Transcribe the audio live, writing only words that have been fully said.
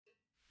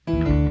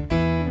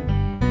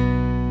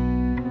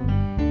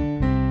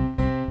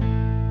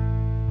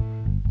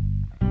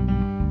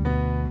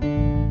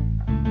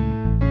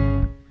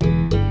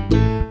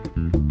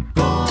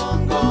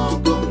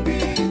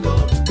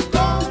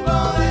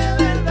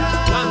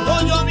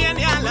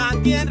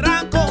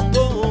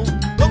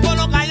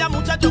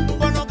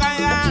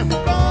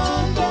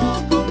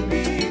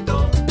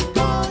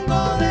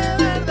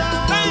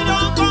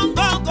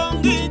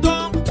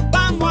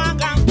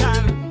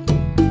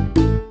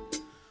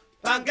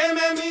pa' que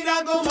me mira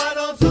con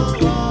malos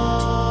ojos.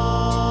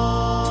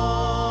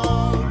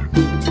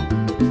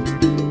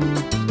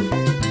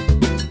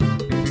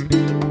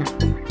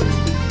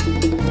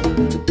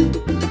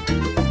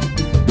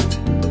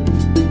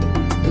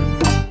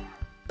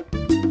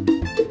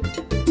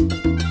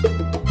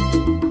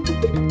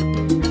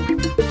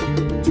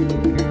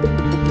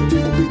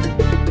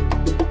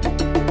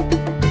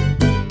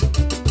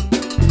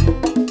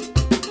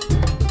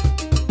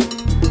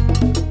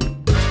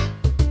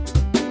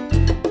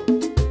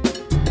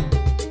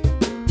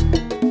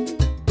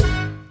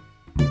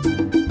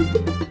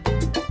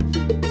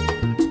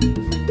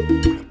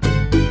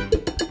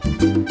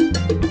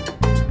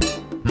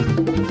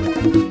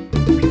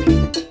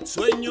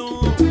 Sueño,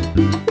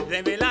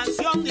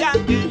 revelación de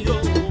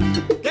aquello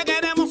que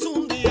queremos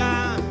un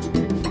día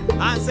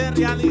hacer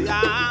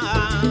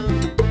realidad.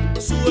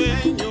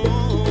 Sueño,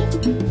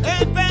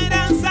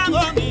 esperanza,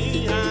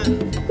 agonía,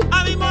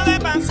 abismo de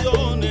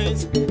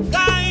pasiones,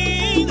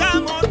 caída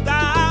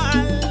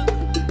mortal.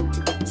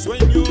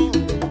 Sueño,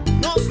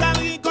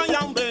 nostálgico y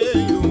aún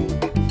bello,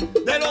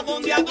 de lo que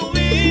un día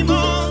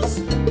tuvimos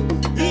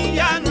y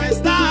ya no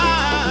está.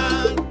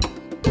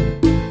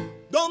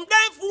 ¿Dónde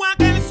fue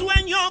aquel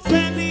sueño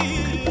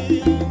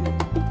feliz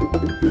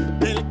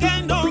del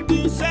que no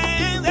quise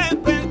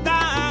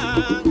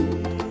despertar?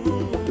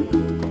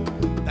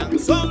 Tan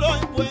solo hoy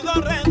puedo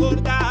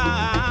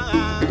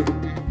recordar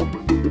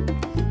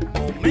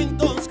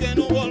momentos que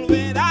no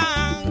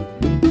volverán.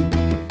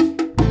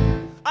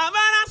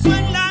 Abrazo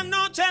en la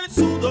noche el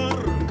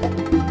sudor,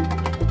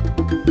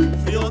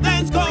 frío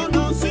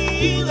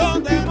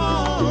desconocido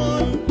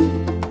temor.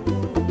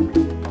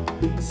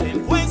 Se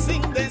fue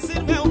sin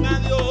decirme un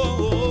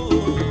adiós.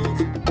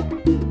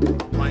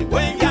 No hay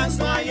huellas,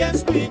 no hay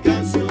explicación.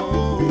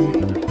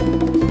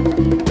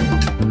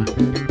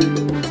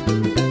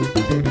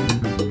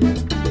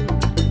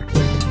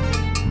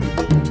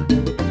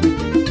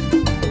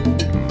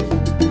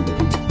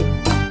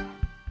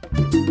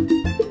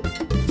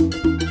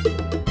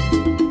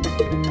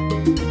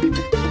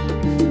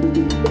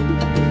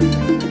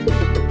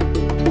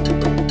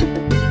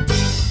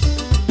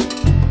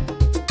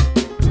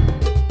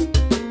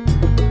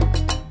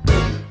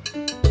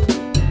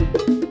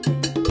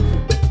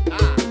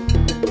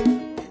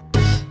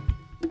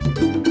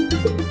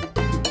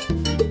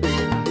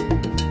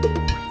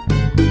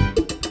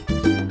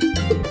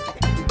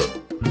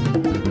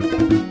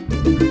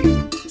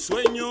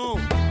 Sueño,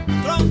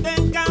 trote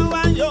en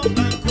caballo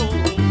blanco,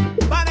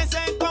 parece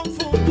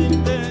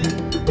confundirte,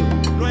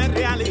 no es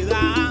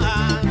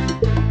realidad.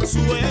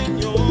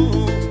 Sueño,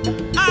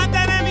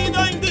 atrevido,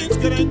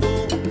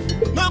 indiscreto,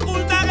 no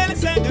ocultar el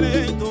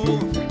secreto,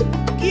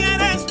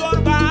 quiere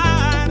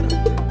estorbar.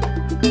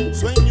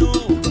 Sueño,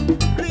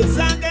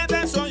 risa que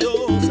te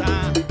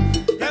solloza,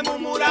 que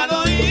murmura al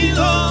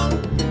oído,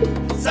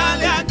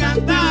 sale a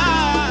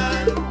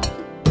cantar.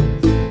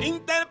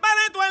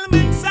 Interpreto el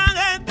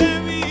mensaje, te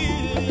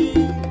vi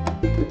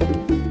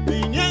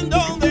viniendo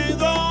de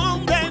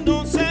donde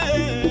no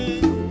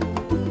sé.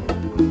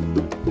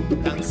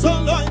 Tan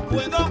solo hoy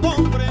puedo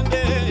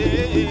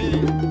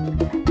comprender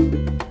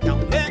que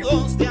aún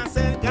lejos te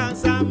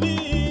acercas a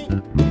mí.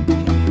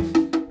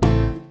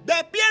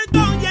 Despierto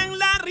y en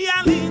la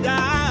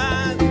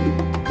realidad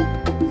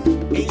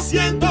y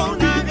siento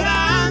una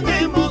gran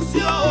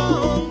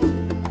emoción,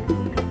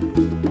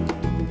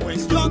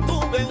 pues yo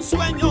tuve un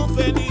sueño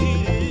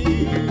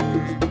feliz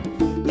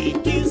y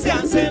quise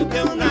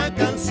hacerte una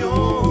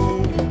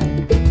canción.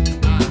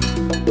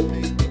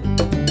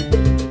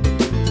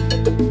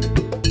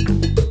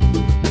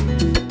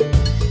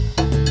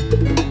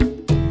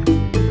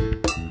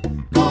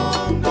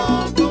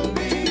 Congo,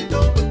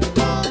 Conguito,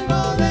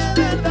 Congo de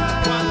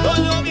verdad. Cuando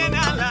yo vine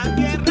a la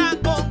tierra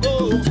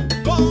Congo,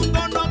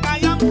 Congo no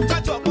calla,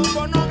 muchacho,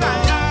 Congo no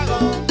calla.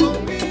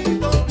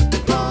 Conguito,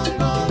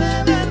 Congo de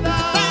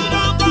verdad.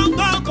 Pero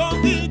Congo,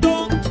 Conguito,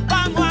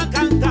 vamos a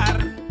cantar.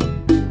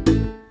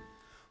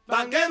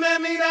 Pa' que me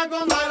mira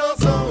con malos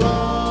ojos.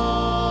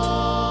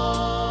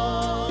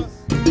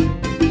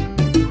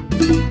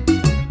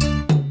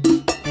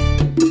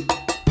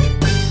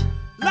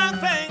 La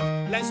fe,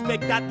 la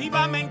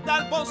expectativa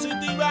mental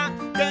positiva,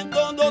 que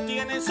todo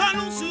tiene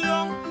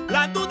solución.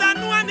 Las dudas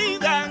no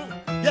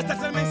anidan, y este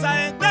es el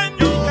mensaje de mi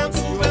canción.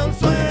 Tuve un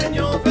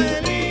sueño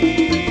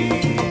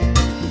feliz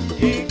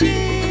y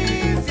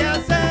quise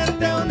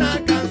hacerte una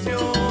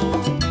canción.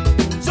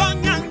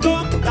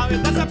 Soñando, la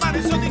verdad se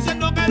apareció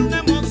diciendo que era una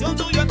emoción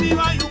tuya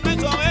activa y un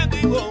hecho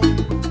objetivo.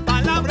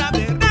 Palabra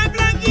de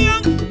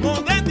reflexión,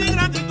 modestia y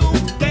gratitud,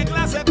 qué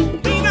clase de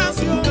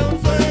combinación. Tuve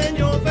un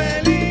sueño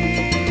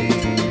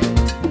feliz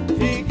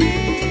y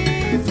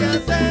quise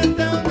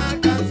hacerte una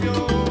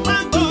canción.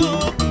 Cuando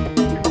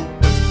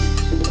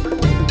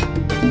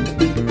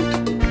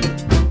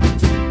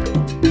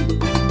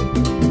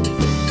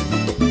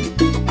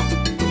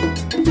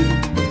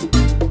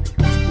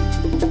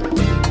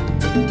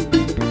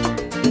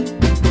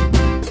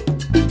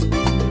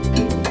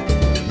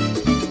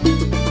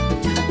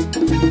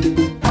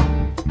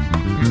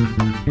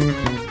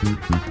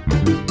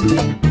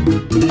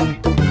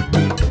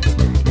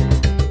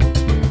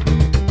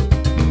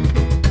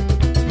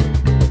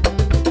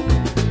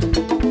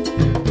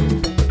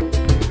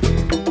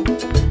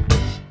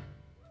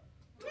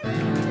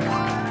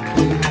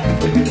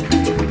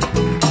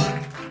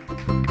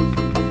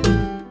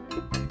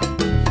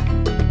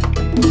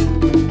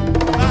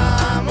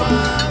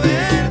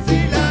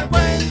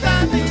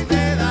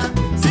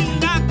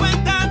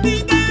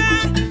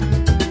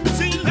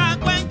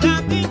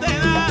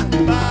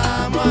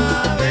Vamos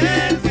a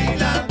ver si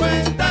la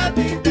cuenta a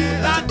ti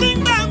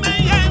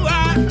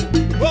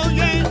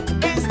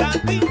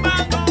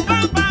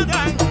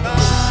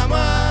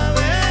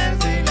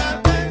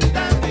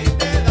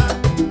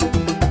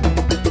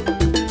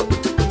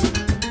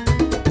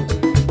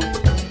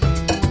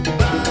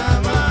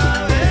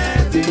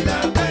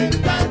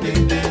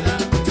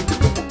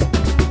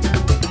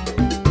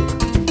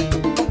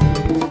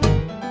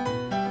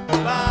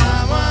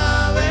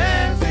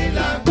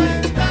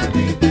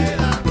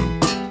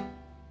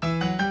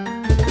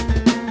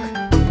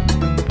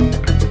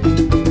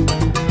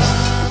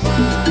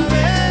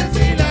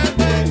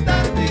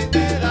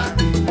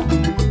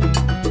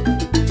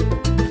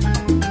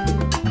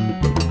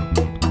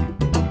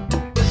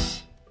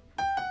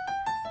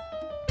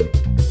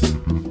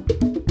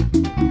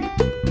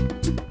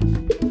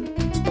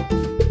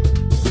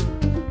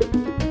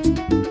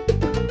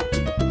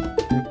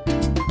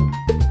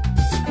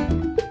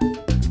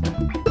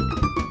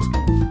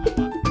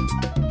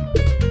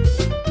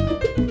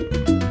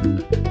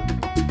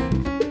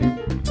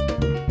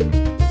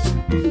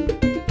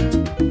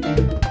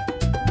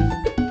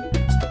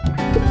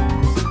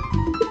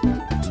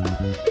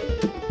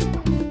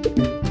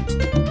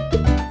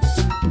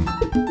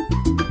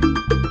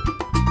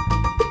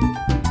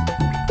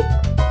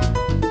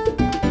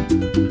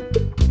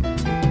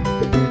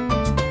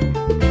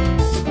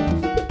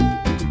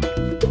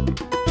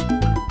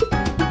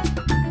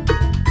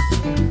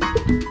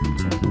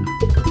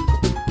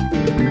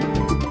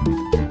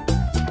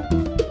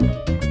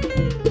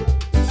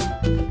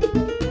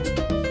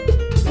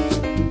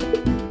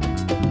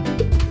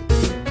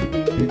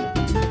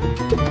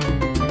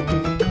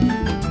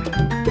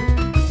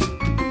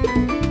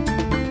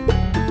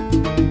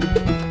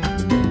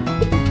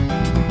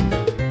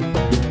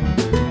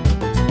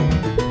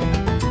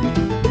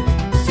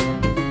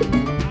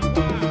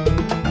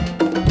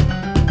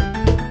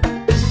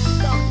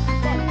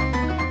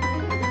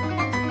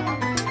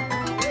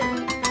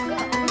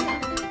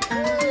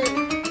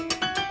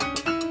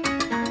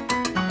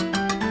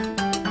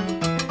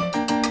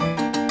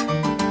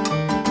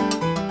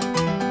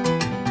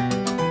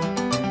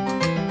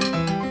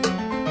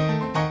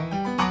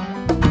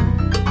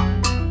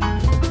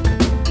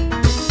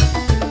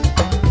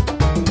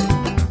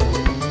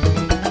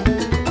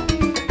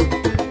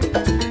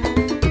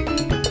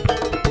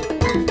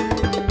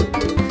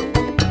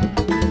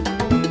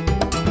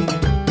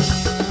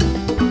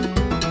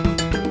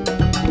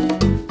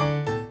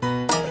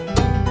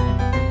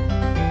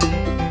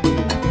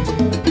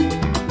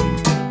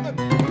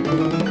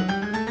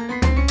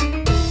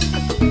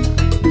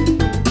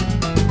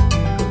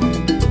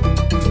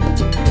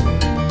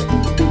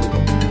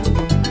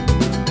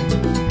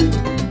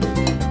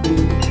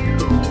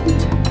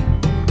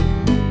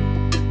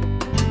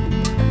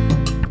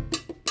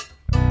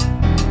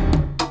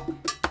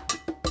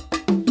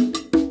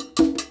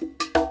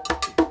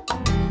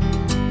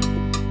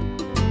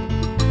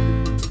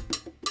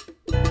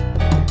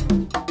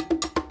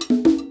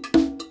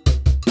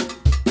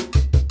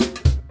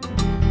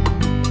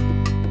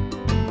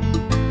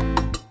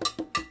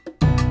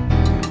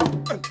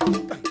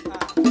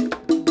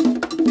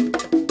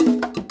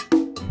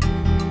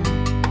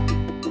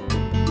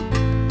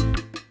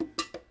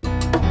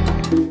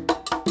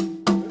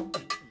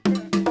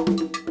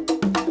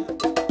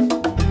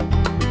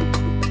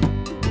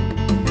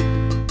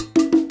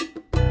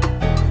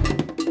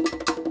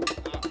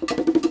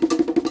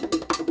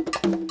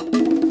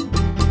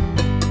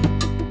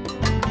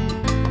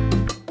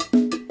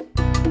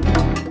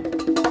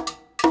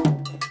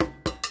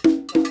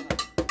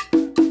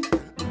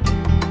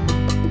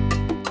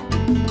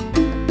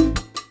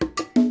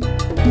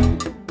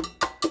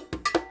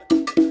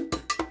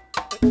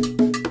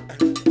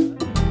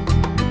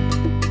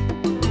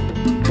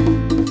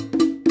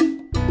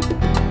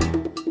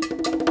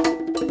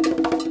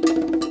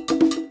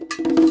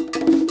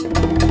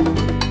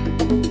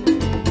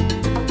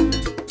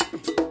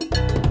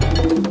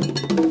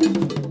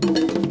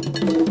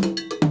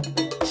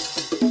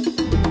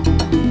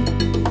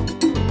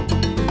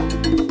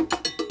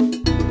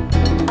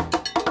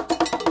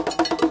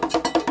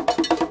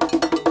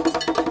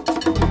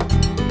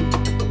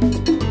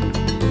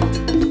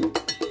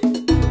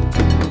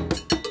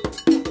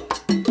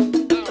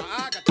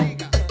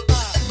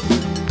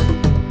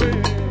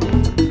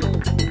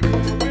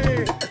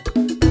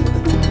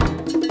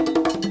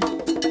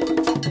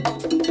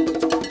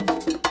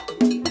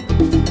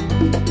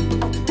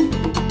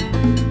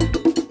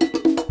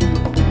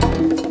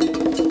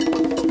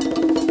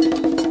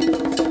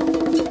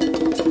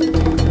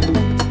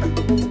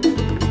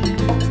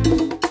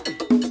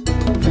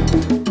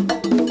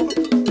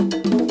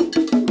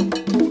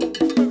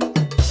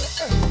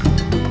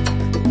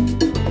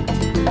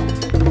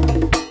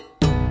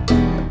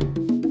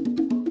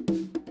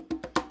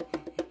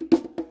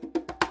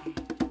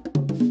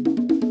Thank you.